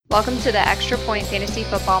Welcome to the Extra Point Fantasy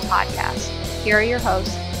Football Podcast. Here are your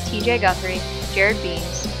hosts, TJ Guthrie, Jared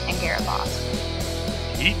Beams, and Garrett Voss.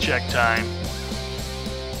 Heat check time.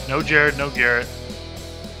 No Jared, no Garrett.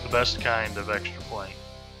 The best kind of Extra Point.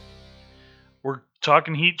 We're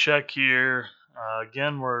talking heat check here.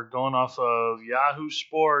 Again, we're going off of Yahoo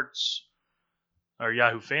Sports, or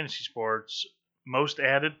Yahoo Fantasy Sports. Most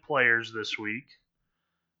added players this week.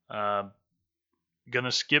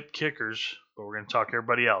 Gonna skip kickers, but we're gonna talk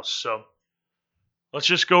everybody else. So let's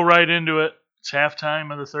just go right into it. It's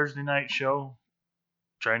halftime of the Thursday night show.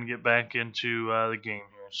 Trying to get back into the game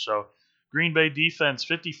here. So Green Bay defense,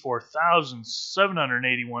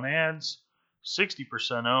 54,781 ads,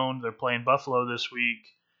 60% owned. They're playing Buffalo this week.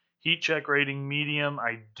 Heat check rating medium.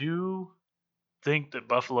 I do think that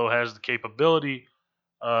Buffalo has the capability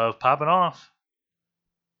of popping off.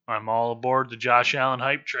 I'm all aboard the Josh Allen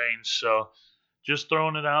hype train. So just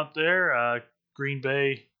throwing it out there. Green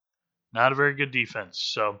Bay, not a very good defense.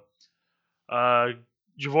 So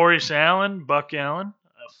Javorius Allen, Buck Allen,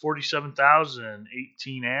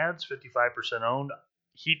 47,018 ads, 55% owned.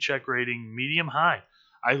 Heat check rating medium high.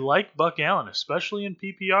 I like Buck Allen, especially in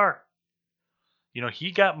PPR. You know, he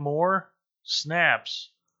got more snaps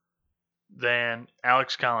than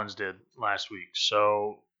Alex Collins did last week.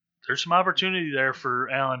 So there's some opportunity there for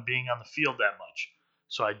Allen being on the field that much.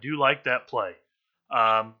 So I do like that play.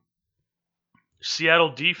 Seattle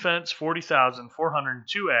defense,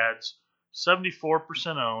 40,402 ads,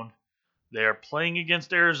 74% owned. They are playing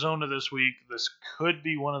against Arizona this week. This could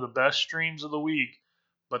be one of the best streams of the week,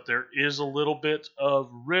 but there is a little bit of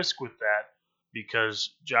risk with that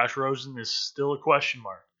because Josh Rosen is still a question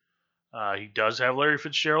mark. He does have Larry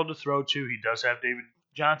Fitzgerald to throw to. He does have David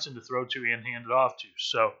Johnson to throw to and hand it off to.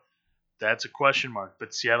 So that's a question mark.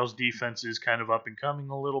 But Seattle's defense is kind of up and coming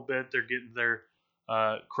a little bit. They're getting their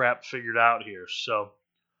crap figured out here. So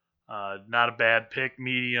not a bad pick.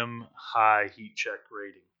 Medium, high heat check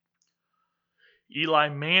rating. Eli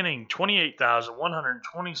Manning,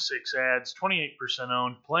 28,126 ads, 28%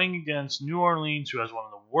 owned, playing against New Orleans, who has one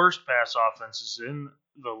of the worst pass offenses in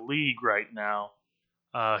the league right now.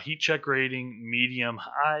 Heat check rating, medium,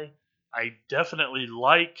 high. I definitely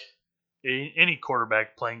like any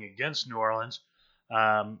quarterback playing against New Orleans.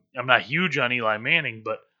 I'm not huge on Eli Manning,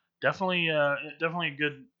 but definitely a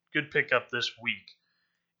good pickup this week.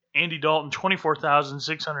 Andy Dalton,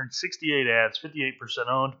 24,668 ads, 58%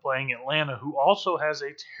 owned, playing Atlanta, who also has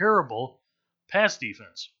a terrible pass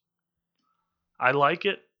defense. I like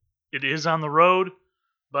it. It is on the road,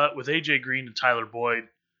 but with A.J. Green and Tyler Boyd,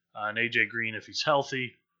 and A.J. Green, if he's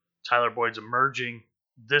healthy, Tyler Boyd's emerging,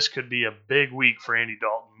 this could be a big week for Andy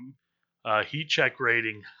Dalton. Heat check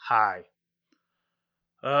rating, high.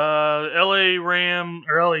 LA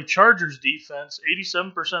Chargers defense,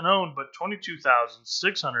 87% owned, but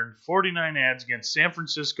 22,649 ads against San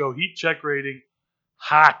Francisco. Heat check rating,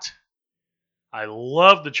 hot. I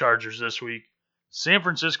love the Chargers this week. San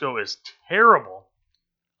Francisco is terrible.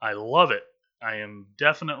 I love it. I am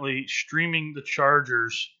definitely streaming the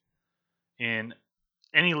Chargers in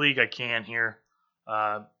any league I can here.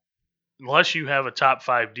 Unless you have a top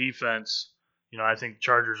 5 defense, you know, I think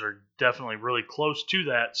Chargers are definitely really close to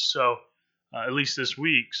that. So, at least this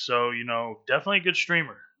week. So, you know, definitely a good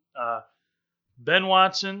streamer. Ben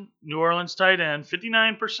Watson, New Orleans tight end,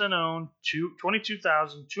 59% owned,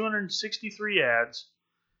 22,263 ads.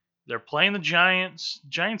 They're playing the Giants.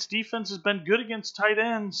 Giants defense has been good against tight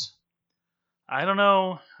ends. I don't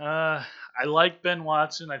know. I like Ben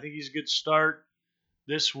Watson. I think he's a good start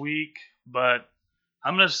this week, but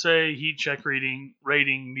I'm going to say heat check rating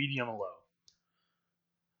medium low.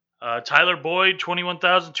 Tyler Boyd,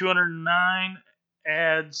 21,209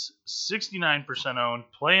 ads, 69% owned,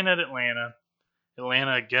 playing at Atlanta.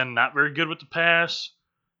 Atlanta, again, not very good with the pass.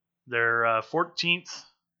 They're 14th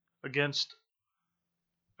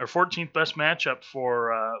best matchup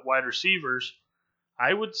for wide receivers.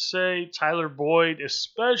 I would say Tyler Boyd,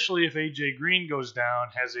 especially if A.J. Green goes down,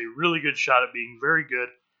 has a really good shot at being very good.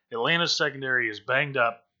 Atlanta's secondary is banged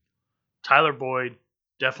up. Tyler Boyd,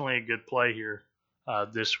 definitely a good play here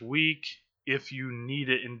this week if you need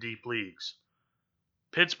it in deep leagues.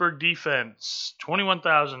 Pittsburgh defense,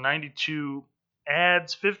 21,092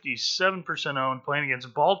 ads, 57% owned, playing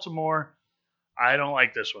against Baltimore. I don't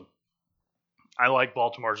like this one. I like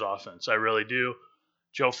Baltimore's offense. I really do.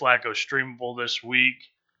 Joe Flacco streamable this week.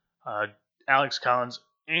 Alex Collins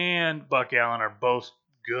and Buck Allen are both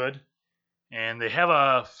good. And they have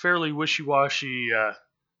a fairly wishy-washy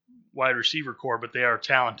wide receiver core, but they are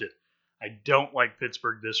talented. I don't like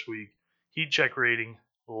Pittsburgh this week. Heat check rating,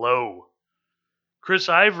 low. Chris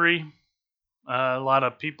Ivory, a lot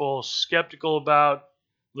of people skeptical about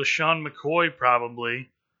LaShawn McCoy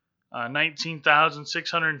probably.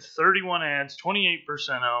 19,631 ads,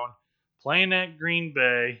 28% owned, playing at Green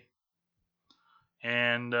Bay.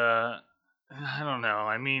 And I don't know.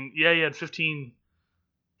 I mean, yeah, he had 15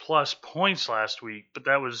 plus points last week, but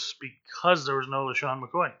that was because there was no LaShawn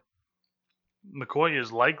McCoy. McCoy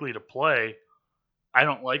is likely to play. I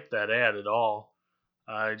don't like that ad at all.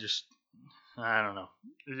 I don't know.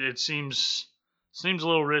 It seems a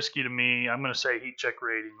little risky to me. I'm going to say heat check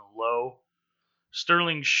rating low.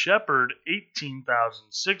 Sterling Shepard,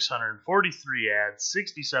 18,643 ads,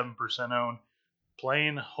 67% owned,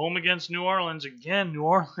 playing home against New Orleans. Again, New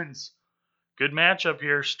Orleans, good matchup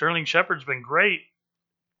here. Sterling Shepard's been great.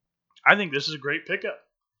 I think this is a great pickup.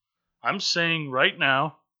 I'm saying right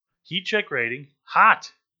now, heat check rating,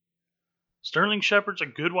 hot. Sterling Shepard's a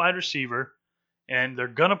good wide receiver, and they're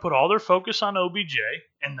going to put all their focus on OBJ,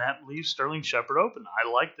 and that leaves Sterling Shepard open. I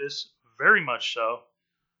like this very much so.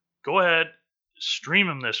 Go ahead, stream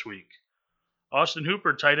him this week. Austin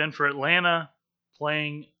Hooper, tight end for Atlanta,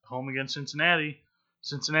 playing home against Cincinnati.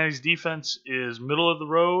 Cincinnati's defense is middle of the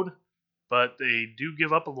road, but they do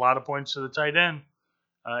give up a lot of points to the tight end.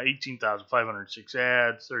 18,506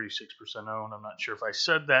 ads, 36% owned. I'm not sure if I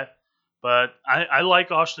said that, but I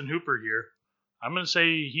like Austin Hooper here. I'm going to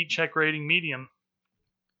say heat check rating medium.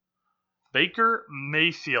 Baker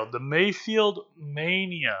Mayfield. The Mayfield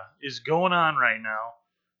mania is going on right now.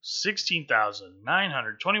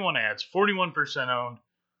 16,921 ads, 41% owned.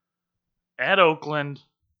 At Oakland,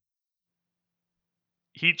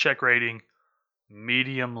 heat check rating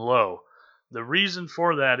medium low. The reason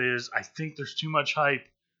for that is I think there's too much hype.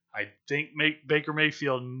 I think Baker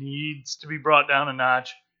Mayfield needs to be brought down a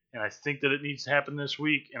notch, and I think that it needs to happen this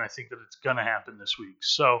week, and I think that it's going to happen this week.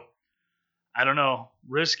 So, I don't know.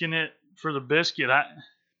 Risking it for the biscuit,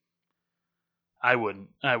 I wouldn't.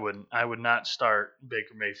 I would not start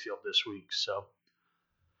Baker Mayfield this week. So,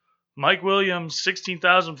 Mike Williams,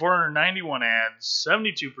 16,491 ads,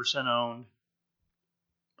 72% owned.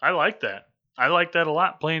 I like that. I like that a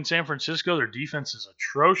lot. Playing San Francisco, their defense is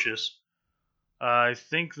atrocious. I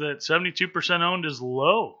think that 72% owned is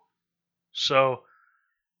low. So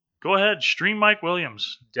go ahead, stream Mike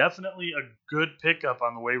Williams. Definitely a good pickup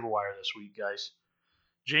on the waiver wire this week, guys.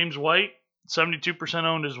 James White, 72%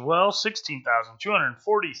 owned as well.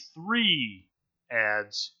 16,243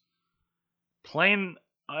 ads. Playing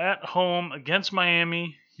at home against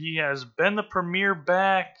Miami. He has been the premier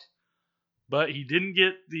back, but he didn't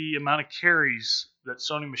get the amount of carries that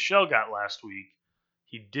Sony Michel got last week.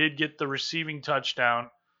 He did get the receiving touchdown.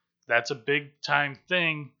 That's a big time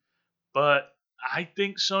thing, but I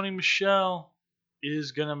think Sony Michel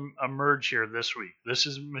is going to emerge here this week. This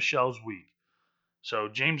is Michel's week. So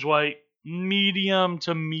James White, medium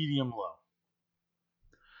to medium low.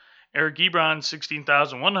 Eric Ebron,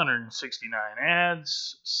 16,169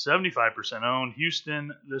 ads, 75% owned.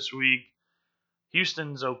 Houston this week.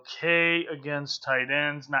 Houston's okay against tight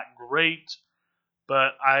ends, not great,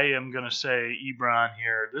 but I am going to say Ebron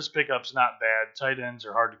here. This pickup's not bad. Tight ends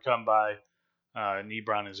are hard to come by, and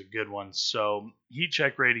Ebron is a good one. So heat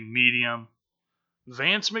check rating medium.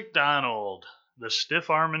 Vance McDonald, the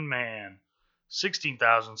stiff-arming man,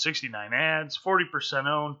 16,069 ads, 40%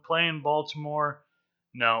 owned, playing Baltimore.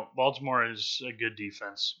 No, Baltimore is a good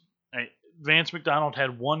defense. Vance McDonald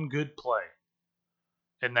had one good play,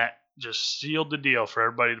 and that just sealed the deal for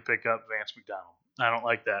everybody to pick up Vance McDonald. I don't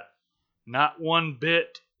like that. Not one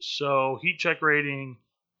bit. So heat check rating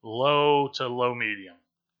low to low medium.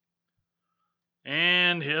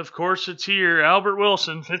 And of course it's here. Albert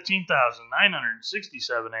Wilson,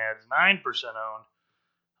 15,967 ads, 9% owned.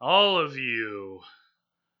 All of you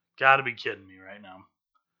got to be kidding me right now.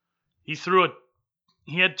 He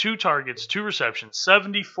had 2 targets, 2 receptions,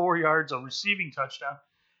 74 yards, a receiving touchdown,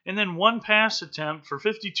 and then 1 pass attempt for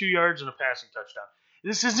 52 yards and a passing touchdown.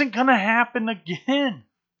 This isn't going to happen again.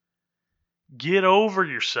 Get over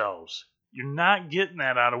yourselves. You're not getting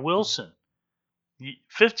that out of Wilson.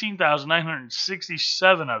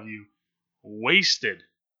 15,967 of you wasted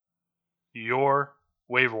your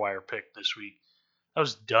waiver wire pick this week. That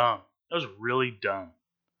was dumb. That was really dumb.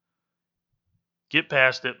 Get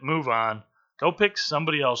past it. Move on. Go pick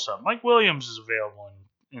somebody else up. Mike Williams is available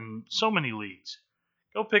in so many leagues.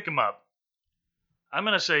 Go pick him up. I'm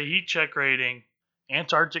going to say heat check rating,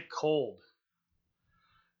 Antarctic cold.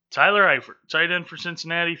 Tyler Eifert, tight end for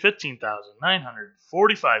Cincinnati,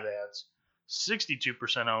 15,945 ads,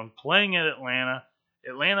 62% owned, playing at Atlanta.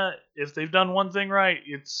 Atlanta, if they've done one thing right,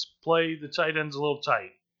 it's play the tight ends a little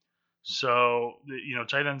tight. So,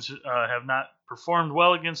 tight ends have not performed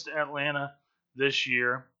well against Atlanta this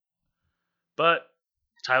year. But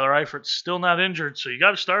Tyler Eifert's still not injured, so you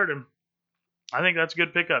got to start him. I think that's a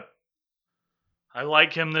good pickup. I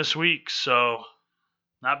like him this week, so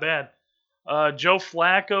not bad. Joe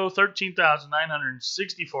Flacco,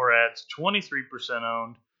 13,964 ads, 23%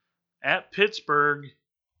 owned. At Pittsburgh,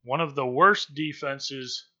 one of the worst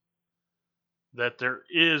defenses that there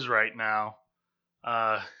is right now.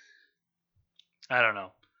 I don't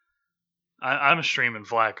know. I'm streaming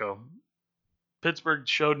Flacco. Pittsburgh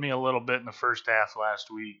showed me a little bit in the first half last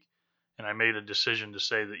week, and I made a decision to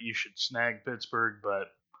say that you should snag Pittsburgh,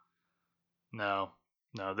 but no,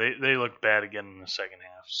 they looked bad again in the second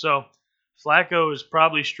half. So Flacco is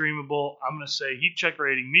probably streamable. I'm going to say heat check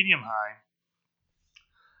rating medium high.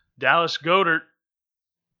 Dallas Goedert,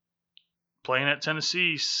 playing at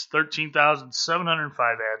Tennessee,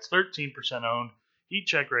 13,705 ads, 13% owned. Heat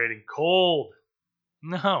check rating cold.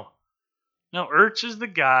 No, Ertz is the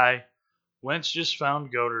guy. Wentz just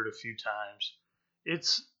found Goedert a few times.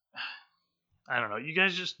 I don't know. You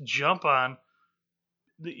guys just jump on.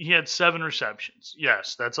 He had 7 receptions.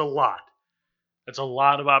 Yes, that's a lot. That's a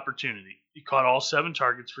lot of opportunity. He caught all 7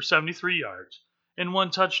 targets for 73 yards and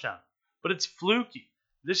 1 touchdown. But it's fluky.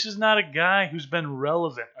 This is not a guy who's been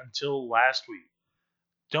relevant until last week.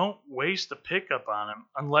 Don't waste a pickup on him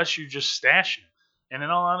unless you're just stashing him. And in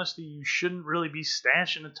all honesty, you shouldn't really be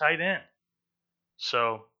stashing a tight end.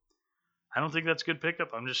 So I don't think that's a good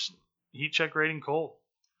pickup. I'm just heat check rating cold.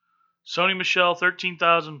 Sony Michel,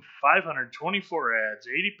 13,524 ads,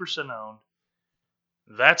 80% owned.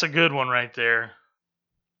 That's a good one right there.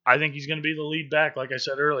 I think he's going to be the lead back, like I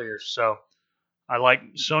said earlier. So I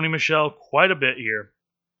like Sony Michel quite a bit here.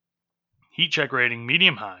 Heat check rating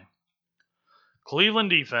medium high. Cleveland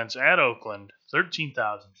defense at Oakland,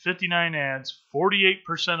 13,059 ads,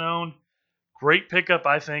 48% owned. Great pickup,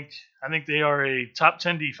 I think. I think they are a top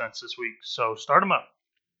 10 defense this week, so start them up.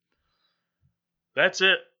 That's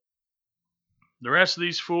it. The rest of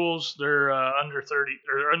these fools, they're under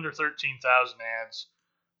 13,000 ads.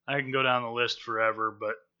 I can go down the list forever,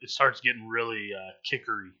 but it starts getting really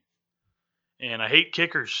kickery. And I hate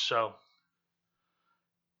kickers, so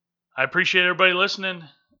I appreciate everybody listening.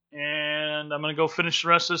 And I'm going to go finish the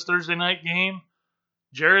rest of this Thursday night game.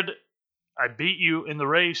 Jared, I beat you in the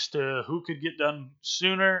race to who could get done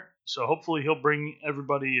sooner, so hopefully he'll bring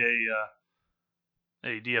everybody a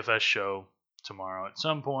DFS show tomorrow at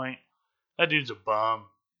some point. That dude's a bum.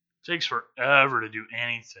 Takes forever to do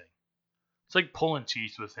anything. It's like pulling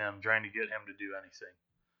teeth with him, trying to get him to do anything.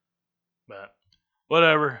 But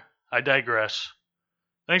whatever. I digress.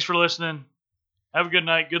 Thanks for listening. Have a good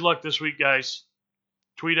night. Good luck this week, guys.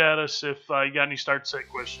 Tweet at us if you got any start set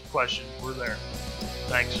questions. We're there.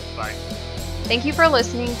 Thanks. Bye. Thank you for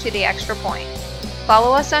listening to The Extra Point.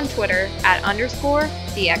 Follow us on Twitter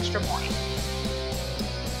 @_The Extra Point.